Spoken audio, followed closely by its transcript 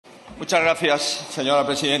Muchas gracias, señora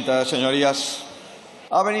presidenta. Señorías,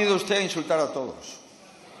 ha venido usted a insultar a todos.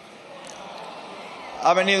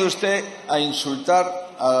 Ha venido usted a insultar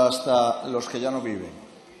hasta los que ya no viven.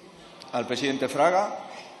 Al presidente Fraga,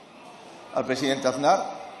 al presidente Aznar,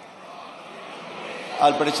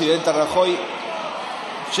 al presidente Rajoy.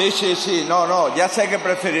 Sí, no, ya sé que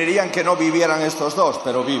preferirían que no vivieran estos dos,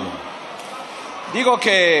 pero viven. Digo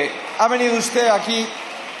que ha venido usted aquí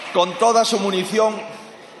con toda su munición.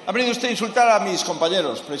 Ha venido usted a insultar a mis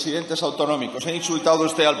compañeros, presidentes autonómicos. Ha insultado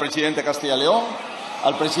usted al presidente de Castilla y León,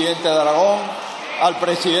 al presidente de Aragón, al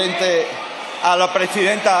presidente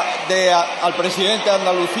de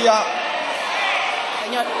Andalucía.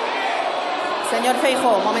 Señor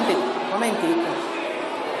Feijóo, momentito.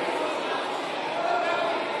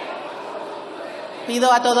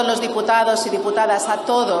 Pido a todos los diputados y diputadas, a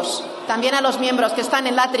todos, también a los miembros que están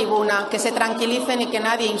en la tribuna, que se tranquilicen y que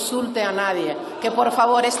nadie insulte a nadie. Que por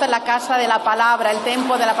favor, esta es la casa de la palabra, el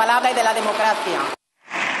templo de la palabra y de la democracia.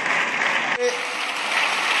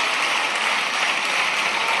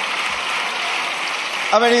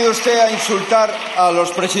 Ha venido usted a insultar a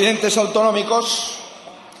los presidentes autonómicos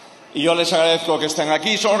y yo les agradezco que estén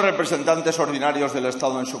aquí. Son representantes ordinarios del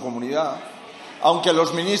Estado en su comunidad. Aunque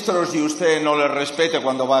los ministros y usted no les respete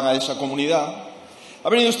cuando van a esa comunidad. Ha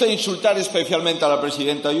venido usted a insultar especialmente a la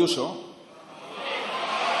presidenta Ayuso,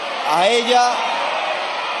 a ella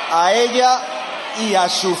y a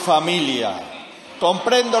su familia.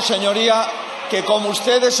 Comprendo, señoría, que como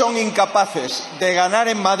ustedes son incapaces de ganar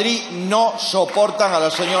en Madrid, no soportan a la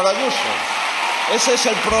señora Ayuso. Ese es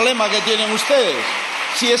el problema que tienen ustedes.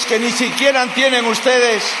 Si es que ni siquiera tienen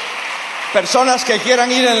ustedes personas que quieran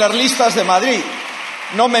ir en las listas de Madrid.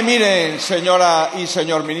 No me miren, señora y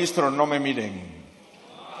señor ministro, no me miren.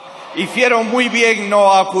 Hicieron muy bien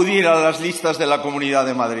no acudir a las listas de la Comunidad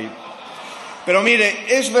de Madrid. Pero mire,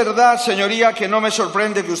 es verdad, señoría, que no me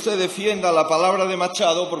sorprende que usted defienda la palabra de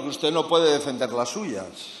Machado porque usted no puede defender las suyas.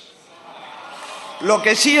 Lo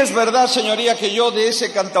que sí es verdad, señoría, que yo de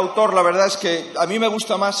ese cantautor, la verdad es que a mí me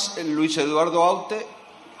gusta más Luis Eduardo Aute,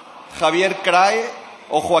 Javier Crae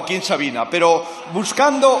o Joaquín Sabina, pero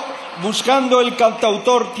buscando el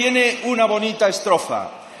cantautor tiene una bonita estrofa.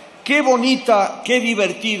 Qué bonita, qué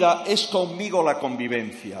divertida es conmigo la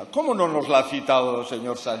convivencia. ¿Cómo no nos la ha citado,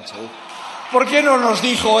 señor Sánchez? ¿Por qué no nos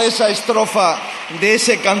dijo esa estrofa de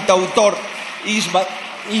ese cantautor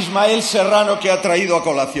Ismael Serrano que ha traído a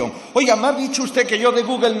colación? Oiga, me ha dicho usted que yo de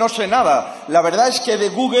Google no sé nada. La verdad es que de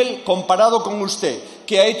Google, comparado con usted,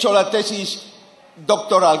 que ha hecho la tesis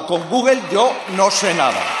doctoral con Google, yo no sé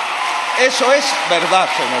nada. Eso es verdad,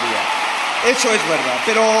 señoría. Eso es verdad.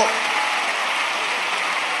 Pero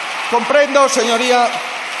comprendo, señoría,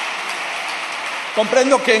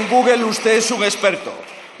 comprendo que en Google usted es un experto.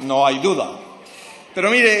 No hay duda.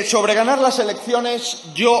 Pero mire, sobre ganar las elecciones,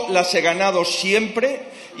 yo las he ganado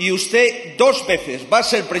siempre y usted 2 veces va a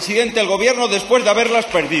ser presidente del gobierno después de haberlas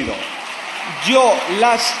perdido. Yo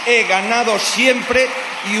las he ganado siempre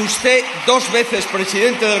y usted 2 veces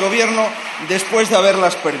presidente del gobierno después de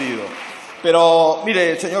haberlas perdido. Pero,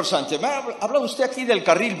 mire, señor Sánchez, me ha hablado usted aquí del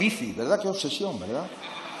carril bici, ¿verdad? Qué obsesión, ¿verdad?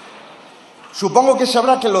 Supongo que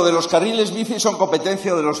sabrá que lo de los carriles bici son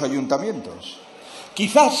competencia de los ayuntamientos.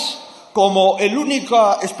 Quizás, como la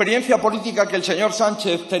única experiencia política que el señor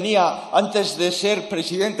Sánchez tenía antes de ser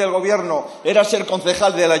presidente del gobierno era ser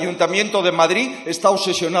concejal del Ayuntamiento de Madrid, está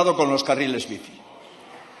obsesionado con los carriles bici.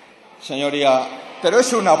 Señoría, pero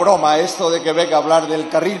es una broma esto de que venga a hablar del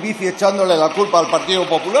carril bici echándole la culpa al Partido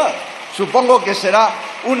Popular. Supongo que será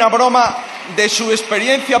una broma de su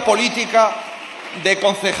experiencia política de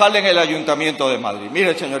concejal en el Ayuntamiento de Madrid.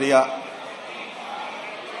 Mire, señoría.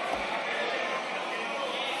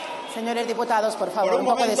 Señores diputados, por favor, un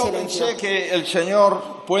poco de silencio. Pensé que el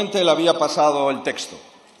señor Puente le había pasado el texto.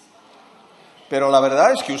 Pero la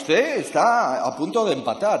verdad es que usted está a punto de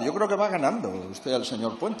empatar. Yo creo que va ganando usted al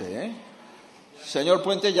señor Puente, ¿eh? Señor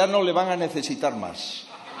Puente, ya no le van a necesitar más.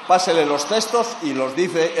 Pásele los textos y los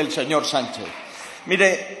dice el señor Sánchez.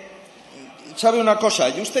 Mire, ¿sabe una cosa?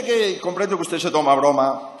 Y usted que comprendo que usted se toma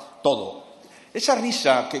broma todo. Esa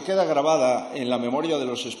risa que queda grabada en la memoria de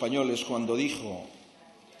los españoles cuando dijo: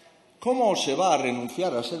 ¿cómo se va a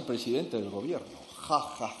renunciar a ser presidente del gobierno? Ja,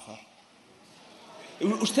 ja, ja.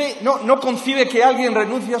 Usted no concibe que alguien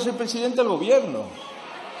renuncie a ser presidente del gobierno.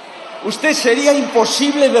 Usted sería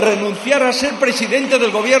imposible de renunciar a ser presidente del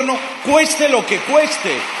gobierno, cueste lo que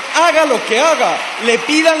cueste, haga lo que haga, le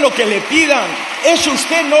pidan lo que le pidan. Eso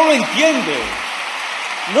usted no lo entiende.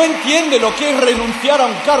 No entiende lo que es renunciar a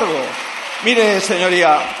un cargo. Mire,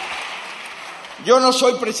 señoría, yo no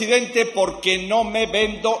soy presidente porque no me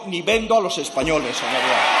vendo ni vendo a los españoles,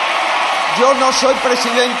 señoría. yo no soy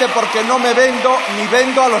presidente porque no me vendo ni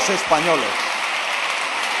vendo a los españoles.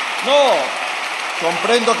 No,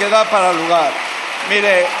 comprendo que da para lugar.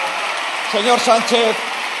 Mire, señor Sánchez,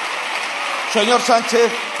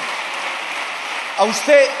 a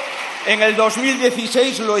usted en el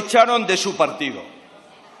 2016 lo echaron de su partido.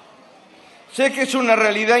 Sé que es una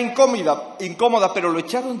realidad incómoda, pero lo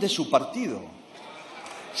echaron de su partido.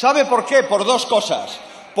 ¿Sabe por qué? Por dos cosas.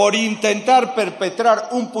 Por intentar perpetrar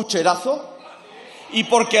un pucherazo y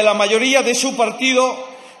porque la mayoría de su partido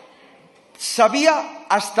sabía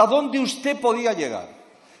hasta dónde usted podía llegar.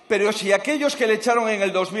 Pero si aquellos que le echaron en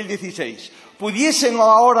el 2016 pudiesen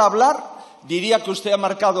ahora hablar, diría que usted ha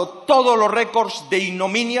marcado todos los récords de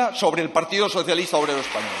ignominia sobre el Partido Socialista Obrero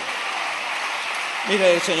Español.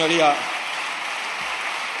 Mire, señoría,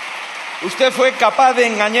 usted fue capaz de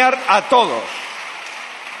engañar a todos.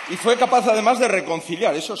 Y fue capaz, además, de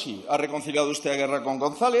reconciliar, eso sí, ha reconciliado usted a Guerra con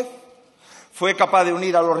González, fue capaz de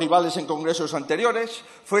unir a los rivales en congresos anteriores,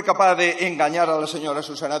 fue capaz de engañar a la señora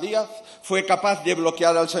Susana Díaz, fue capaz de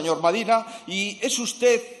bloquear al señor Madina, y es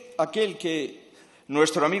usted aquel que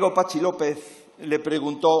nuestro amigo Pachi López le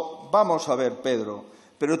preguntó: vamos a ver, Pedro,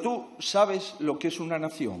 ¿pero tú sabes lo que es una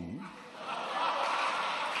nación?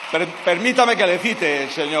 Permítame que le cite,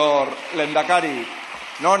 señor Lehendakari.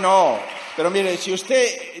 No. Pero mire, si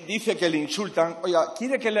usted dice que le insultan, oiga,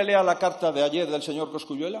 ¿quiere que le lea la carta de ayer del señor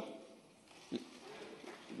Cosculluela?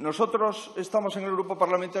 Nosotros estamos en el grupo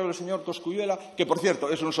parlamentario del señor Cosculluela, que por cierto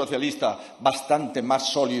es un socialista bastante más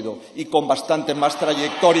sólido y con bastante más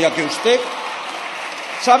trayectoria que usted.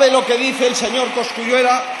 ¿Sabe lo que dice el señor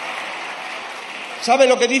Cosculluela? ¿Sabe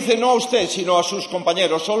lo que dice? No a usted, sino a sus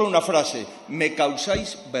compañeros. Solo una frase: me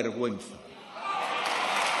causáis vergüenza.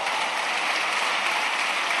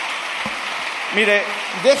 Mire,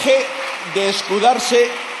 deje de escudarse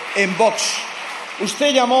en Vox.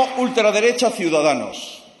 Usted llamó ultraderecha a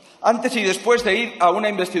Ciudadanos, antes y después de ir a una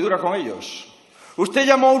investidura con ellos. Usted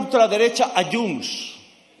llamó ultraderecha a Junts,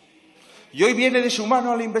 y hoy viene de su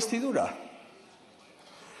mano a la investidura.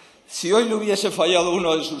 Si hoy le hubiese fallado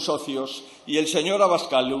uno de sus socios y el señor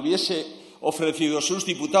Abascal le hubiese ofrecido sus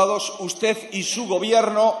diputados, usted y su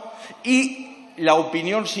gobierno y la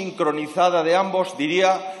opinión sincronizada de ambos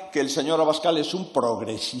diría que el señor Abascal es un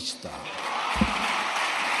progresista.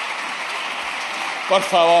 Por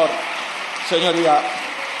favor, señoría.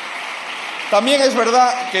 También es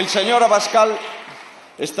verdad que el señor Abascal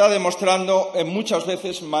está demostrando en muchas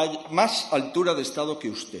veces más altura de Estado que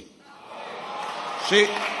usted. Sí.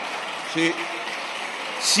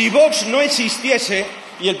 Si Vox no existiese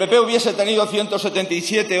y el PP hubiese tenido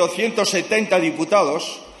 177 o 170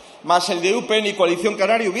 diputados, más el de UPN y Coalición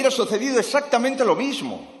Canaria, hubiera sucedido exactamente lo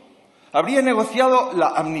mismo. Habría negociado la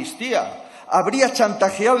amnistía, habría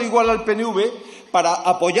chantajeado igual al PNV para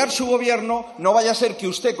apoyar su gobierno, no vaya a ser que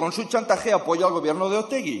usted con su chantaje apoye al gobierno de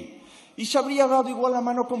Otegi. Y se habría dado igual la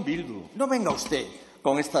mano con Bildu. No venga usted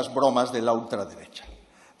con estas bromas de la ultraderecha.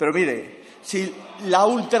 Pero mire, si la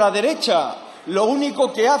ultraderecha lo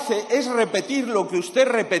único que hace es repetir lo que usted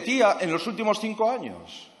repetía en los últimos 5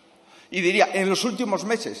 años, y diría en los últimos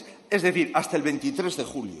meses, es decir, hasta el 23 de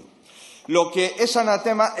julio, lo que es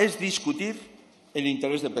anatema es discutir el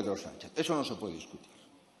interés de Pedro Sánchez. Eso no se puede discutir.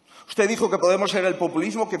 Usted dijo que Podemos era el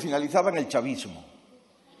populismo que finalizaba en el chavismo.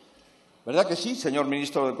 ¿Verdad que sí, señor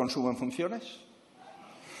ministro de Consumo en funciones?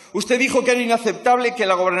 Usted dijo que era inaceptable que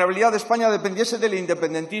la gobernabilidad de España dependiese del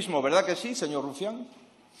independentismo. ¿Verdad que sí, señor Rufián?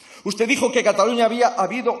 Usted dijo que en Cataluña había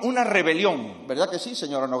habido una rebelión. ¿Verdad que sí,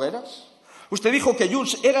 señora Nogueras? Usted dijo que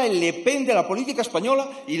Junts era el Le Pen de la política española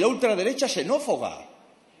y la ultraderecha xenófoba.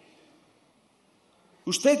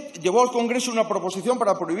 Usted llevó al Congreso una proposición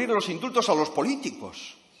para prohibir los indultos a los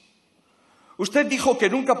políticos. Usted dijo que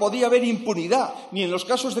nunca podía haber impunidad, ni en los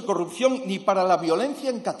casos de corrupción, ni para la violencia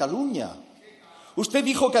en Cataluña. Usted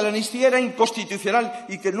dijo que la amnistía era inconstitucional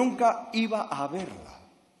y que nunca iba a haberla.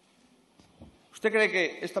 ¿Usted cree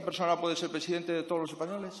que esta persona puede ser presidente de todos los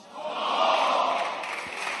españoles?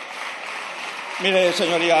 Mire,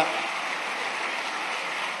 señoría,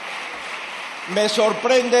 me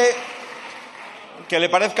sorprende que le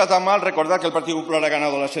parezca tan mal recordar que el Partido Popular ha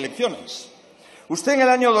ganado las elecciones. Usted en el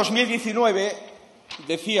año 2019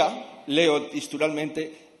 decía, leo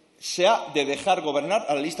textualmente, se ha de dejar gobernar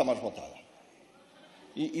a la lista más votada.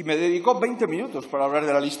 Y me dedicó 20 minutos para hablar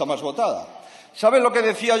de la lista más votada. ¿Sabe lo que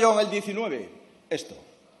decía yo en el 19? Esto.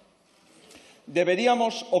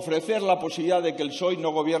 Deberíamos ofrecer la posibilidad de que el PSOE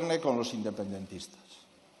no gobierne con los independentistas.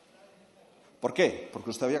 ¿Por qué? Porque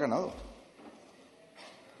usted había ganado.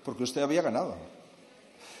 Porque usted había ganado.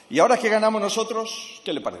 Y ahora que ganamos nosotros,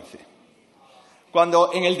 ¿qué le parece?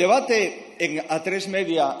 Cuando en el debate en A3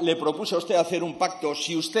 Media le propuse a usted hacer un pacto,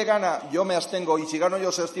 si usted gana, yo me abstengo, y si gano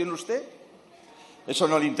yo, ¿se abstiene usted? Eso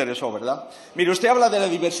no le interesó, ¿verdad? Mire, usted habla de la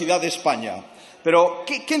diversidad de España, pero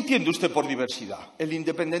 ¿qué entiende usted por diversidad? ¿El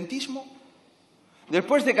independentismo?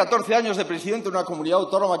 Después de 14 años de presidente de una comunidad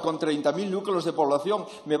autónoma con 30.000 núcleos de población,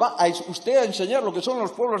 ¿me va usted a enseñar lo que son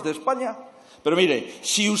los pueblos de España? Pero mire,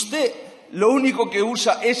 si usted lo único que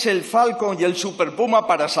usa es el Falcon y el Super Puma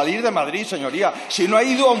para salir de Madrid, señoría, si no ha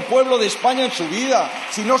ido a un pueblo de España en su vida,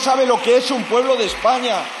 si no sabe lo que es un pueblo de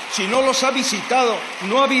España, si no los ha visitado,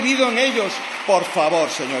 no ha vivido en ellos, por favor,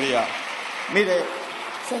 señoría. Mire...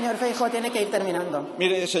 Señor Feijóo, tiene que ir terminando.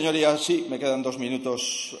 Mire, señoría, sí, me quedan 2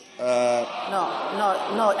 minutos.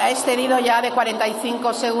 No, ha excedido ya de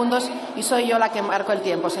 45 segundos y soy yo la que marco el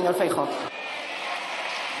tiempo, señor Feijóo.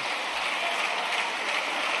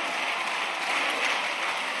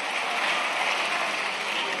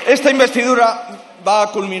 Esta investidura va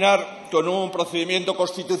a culminar con un procedimiento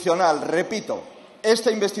constitucional, repito.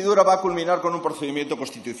 Esta investidura va a culminar con un procedimiento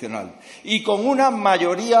constitucional y con una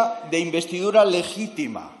mayoría de investidura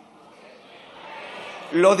legítima.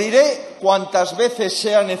 Lo diré cuantas veces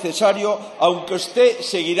sea necesario, aunque usted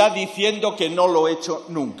seguirá diciendo que no lo he hecho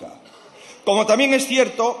nunca. Como también es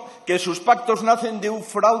cierto que sus pactos nacen de un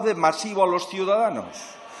fraude masivo a los ciudadanos.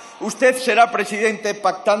 Usted será presidente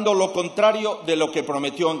pactando lo contrario de lo que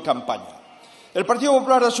prometió en campaña. El Partido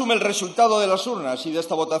Popular asume el resultado de las urnas y de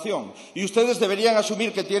esta votación, y ustedes deberían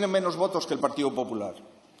asumir que tienen menos votos que el Partido Popular.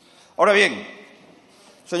 Ahora bien,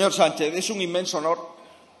 señor Sánchez, es un inmenso honor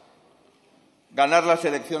ganar las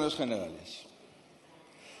elecciones generales.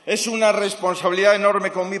 Es una responsabilidad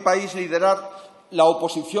enorme con mi país liderar la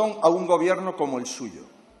oposición a un gobierno como el suyo,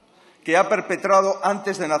 que ha perpetrado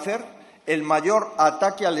antes de nacer el mayor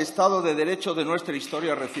ataque al Estado de Derecho de nuestra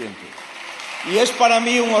historia reciente. Y es para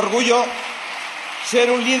mí un orgullo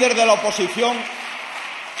ser un líder de la oposición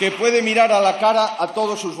que puede mirar a la cara a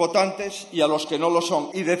todos sus votantes y a los que no lo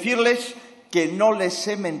son y decirles que no les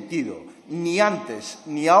he mentido, ni antes,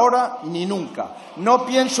 ni ahora, ni nunca. No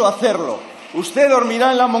pienso hacerlo. Usted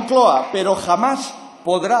dormirá en la Moncloa, pero jamás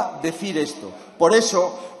podrá decir esto. Por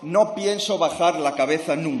eso no pienso bajar la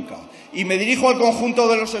cabeza nunca. Y me dirijo al conjunto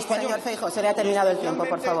de los españoles. Señor Feijóo, se le ha terminado el tiempo,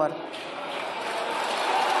 por favor.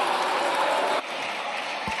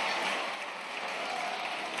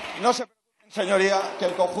 No se preocupen, señoría, que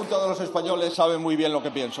el conjunto de los españoles sabe muy bien lo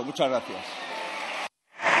que pienso. Muchas gracias.